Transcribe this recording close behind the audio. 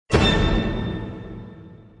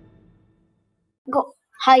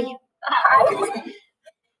Hei.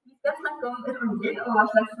 Vi skal snakke om roller og hva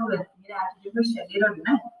slags forventninger det til de forskjellige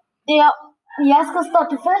rollene. Ja, jeg skal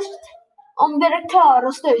starte først. Om dere klarer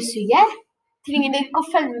å støvsuge, trenger dere ikke å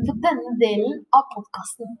følge med på denne delen av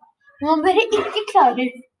podcasten. Men om dere ikke klarer,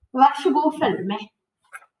 vær så god å følge med.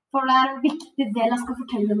 For det en viktig del jeg skal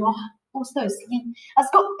fortelle nå om støvsuging.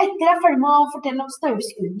 Etter jeg er ferdig med å fortelle om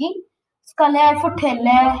støvsuging, skal jeg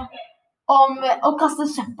fortelle om å kaste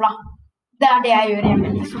søpla. Det det jeg gjør hjemme,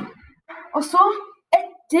 liksom. Og så,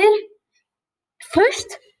 først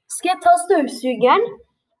skal jeg ta støvsugeren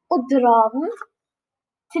og dra den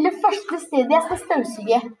til det første stedet jeg skal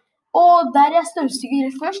støvsuge. Og der jeg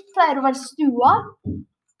støvsuger først, pleier å være stua.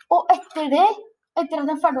 Og etter at jeg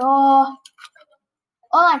er ferdig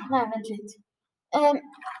nei, vent litt.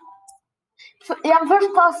 Jeg må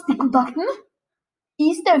først ta stikkontakten i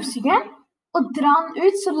støvsugeren og dra den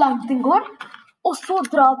ut så langt den går. Og så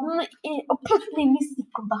dra den og putte den inn i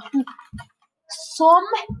stikkontakten.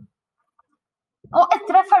 Og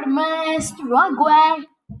etter jeg er ferdig med stua, går jeg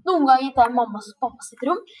noen ganger til mammas og pappas sitt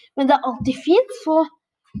rom. Men det alltid fint, så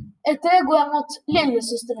etter det går jeg mot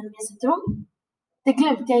lillesøsteren min sitt rom. Det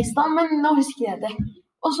glemte jeg i sted, men nå husker jeg det.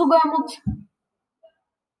 Og så går jeg mot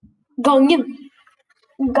gangen.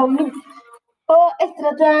 Og etter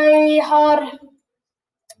at jeg har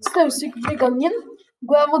støvsugd i gangen,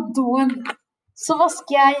 går jeg mot doen. Så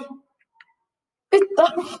vasker jeg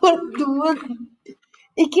utenfor doen.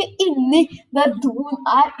 Ikke inni der doen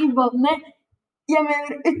i vannet. Jeg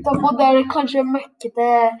mener utenfor der det kanskje møkkete.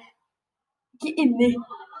 Ikke inni.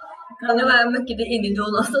 Det kan jo være møkkete inni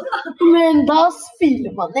doen også, da. Men da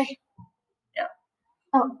spyler man det. Ja.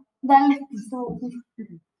 Ja, det letteste måten.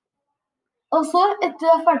 Og så, etter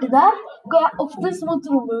jeg er ferdig der, går jeg oftest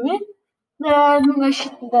mot rommet mitt. Det noen ganger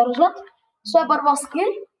skitten der og sånt. Så jeg bare vasker.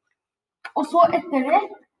 Og så etter det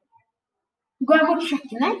går jeg mot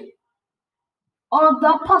kjøkkenet. Og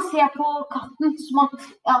da passer jeg på katten som at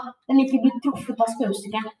den ikke blir truffet av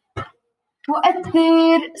støvsugeren. Og etter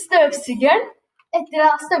jeg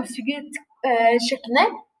har støvsuget kjøkkenet,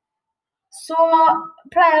 så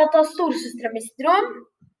pleier jeg å ta storesøsteren min sitt rom.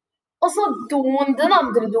 Og så den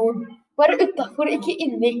andre doen. Bare utenfor, ikke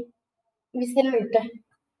inni, hvis dere lurte.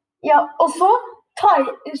 Ja, og så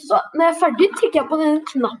når jeg er ferdig, trykker jeg på den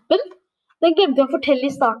knappen. Den glemte jeg å fortelle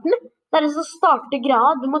i starten. Det det som starter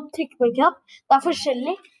greia. Du må trykke på en knapp. Det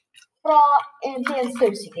forskjellig fra en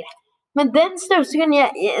støvsuger. Men den støvsugeren,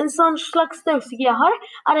 en sånn slags støvsuger jeg har,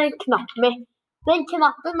 en knapp med. Den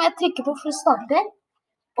knappen må jeg trykke på for å starte.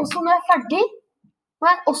 Og så når jeg er ferdig, må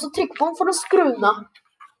jeg også trykke på den for å skru den av.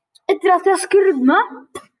 Etter at jeg har skrudd den av,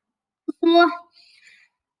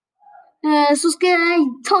 så skal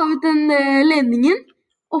jeg ta ut den ledningen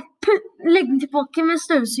og legge den tilbake med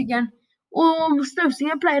støvsugeren. Og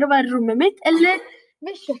støvsugeren pleier å være i rommet mitt, eller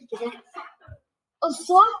ved kjøkkenet. Og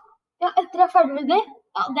så, etter jeg er ferdig med det,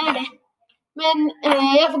 det det. Men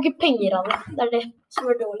jeg får ikke penger av det. Det det som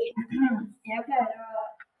dårlig. Jeg pleier å...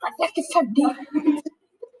 Nei, jeg ikke ferdig.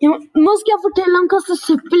 Ja, nå skal jeg fortelle om å kaste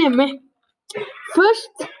søppel hjemme.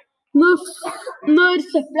 Først, når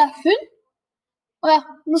søppel full,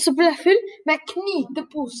 når søppel full, må jeg knyte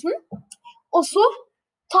posen, og så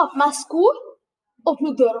ta på meg sko,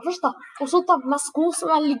 åpne døra først da, og så ta på meg sko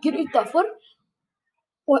som ligger utenfor.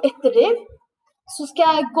 Og etter det, så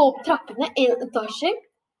skal jeg gå opp trappene 1 etasje.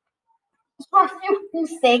 Så 14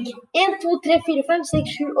 steg. 1, 2, 3, 4, 5,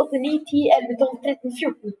 6, 7, 8, 9, 10, 11, 12, 13,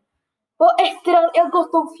 14. Og etter at jeg har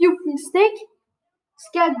gått opp 14 steg,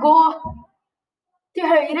 skal jeg gå til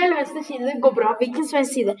høyre eller venstre side. Det går bra, hvilken som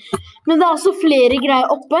helst side. Men det også flere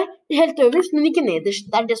greier oppe, helt øverst, men ikke nederst.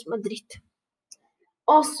 Det det som dritt.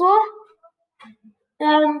 Og så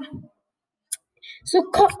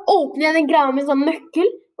åpner jeg den greia med en sånn nøkkel,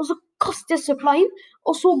 og så kaster jeg søpla inn,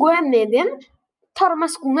 og så går jeg ned igjen, tar av meg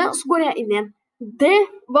skoene, og så går jeg inn igjen. Det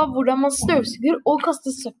var hvordan man støvsuger og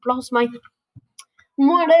kaster søpla hos meg.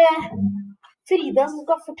 Nå det Frida som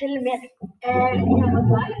skal fortelle mer. Hjemme hos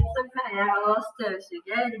meg så pleier jeg å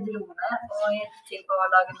støvsuge, rydde rommet og hjelpe til på å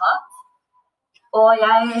lage mat. Og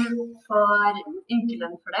jeg får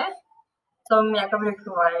ukelønn for det, som jeg kan bruke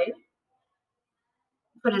på hva jeg vil.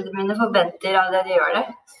 Foreldrene mine forventer av det de gjør det,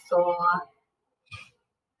 så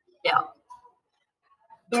ja.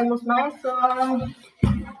 Hjemme hos meg så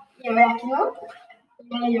gjør jeg ikke noe.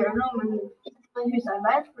 Jeg gjør noe, men ikke noe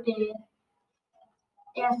husarbeid, fordi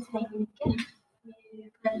jeg trenger ikke.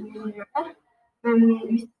 Foreldrene mine gjør det. Men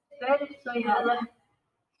hvis jeg før, så gjør jeg det.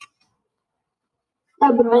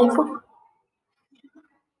 Det bra info.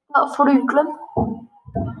 Da får du ukelønn.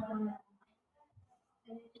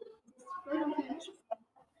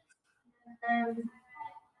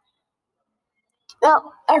 Ja,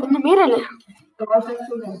 det noe mer, eller? Hva slags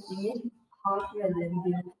forventninger har foreldrene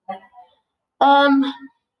dine til deg?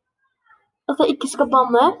 At jeg ikke skal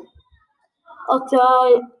banne. At jeg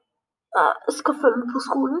skal følge med på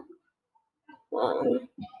skolen. Og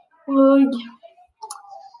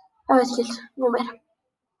jeg vet ikke helt noe mer.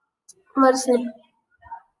 Vær snill.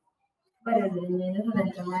 Foreldrene mine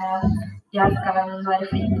forventer meg at jeg skal være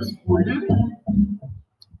flink på skolen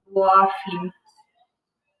og flink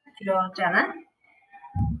til å trene,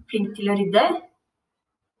 flink til å rydde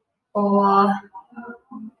og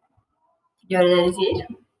gjøre det de sier.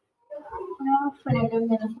 Ja, foreldrene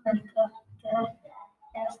mine forventer at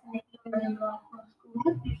jeg skal ikke være med på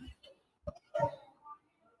skolen.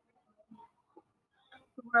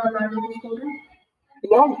 Hvordan det på skolen?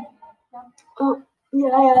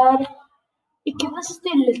 Jeg ikke den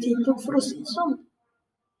stille typen, for å si det sånn.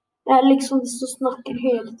 Jeg liksom den som snakker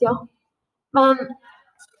hele tiden. Men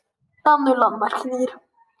jeg har null anmerkninger.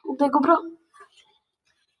 Og det går bra.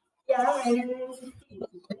 Jeg er en stille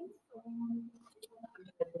type.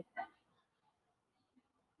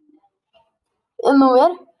 Noe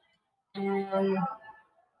mer? Jeg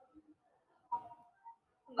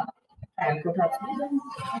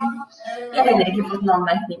har heller ikke fått noen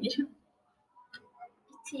anmerkninger.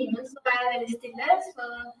 I timen så jeg veldig stille, så...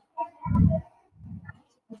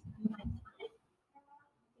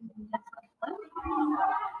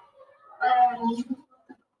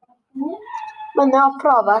 Men jeg har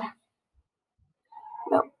fravær.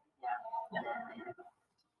 Ja.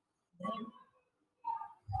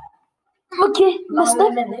 Ok, neste.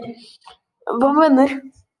 Hva med venner?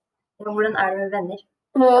 Hvordan er det med venner?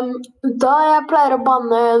 Da jeg pleier å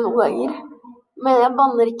banne noen ganger. Men jeg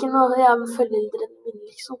banner ikke når jeg er med foreldrene mine,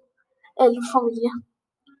 liksom. Eller familie.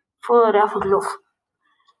 For jeg har fått lov.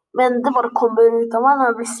 Men det bare kommer ut av meg når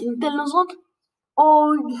jeg blir sint eller noe sånt.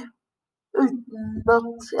 Og uten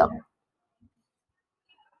at, ja.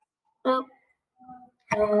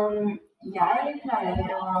 Jeg pleier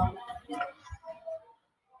å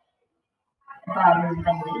være med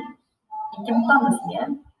venner. Ikke banne så mye.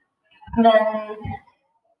 Men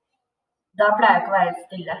da pleier jeg ikke å være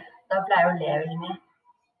stille. Da pleier jeg å le veldig mye.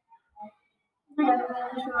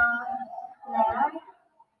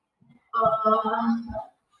 Og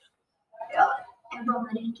ja, jeg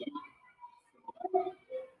banner ikke.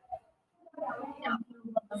 Ja,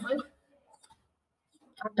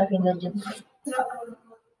 Da finner jeg det.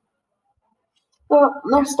 Og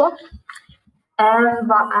neste.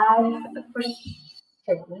 Hva er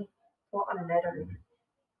forskjellen på alle roller?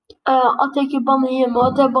 At jeg ikke banner hjemme, og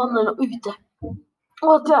at jeg banner ute.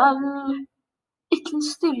 Og at jeg er ikke den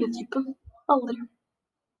stille typen. Aldri.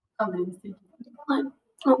 Aldri den stille typen? Nei,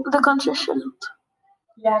 det er kanskje sjeldent.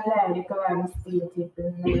 Jeg pleier ikke å være den stille typen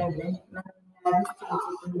med venner, men jeg er den stille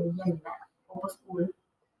typen hjemme og på skolen.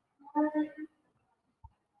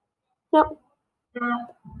 Ja.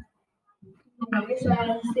 Noen ganger så er jeg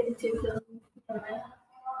den stille typen hjemme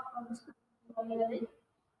og med venner.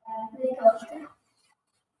 Men ikke alltid.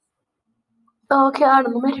 Ok, er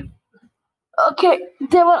det noe mer? Ok,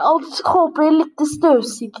 det var alt. Håper jeg likte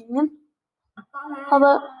støvsugingen. Ha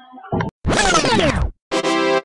det.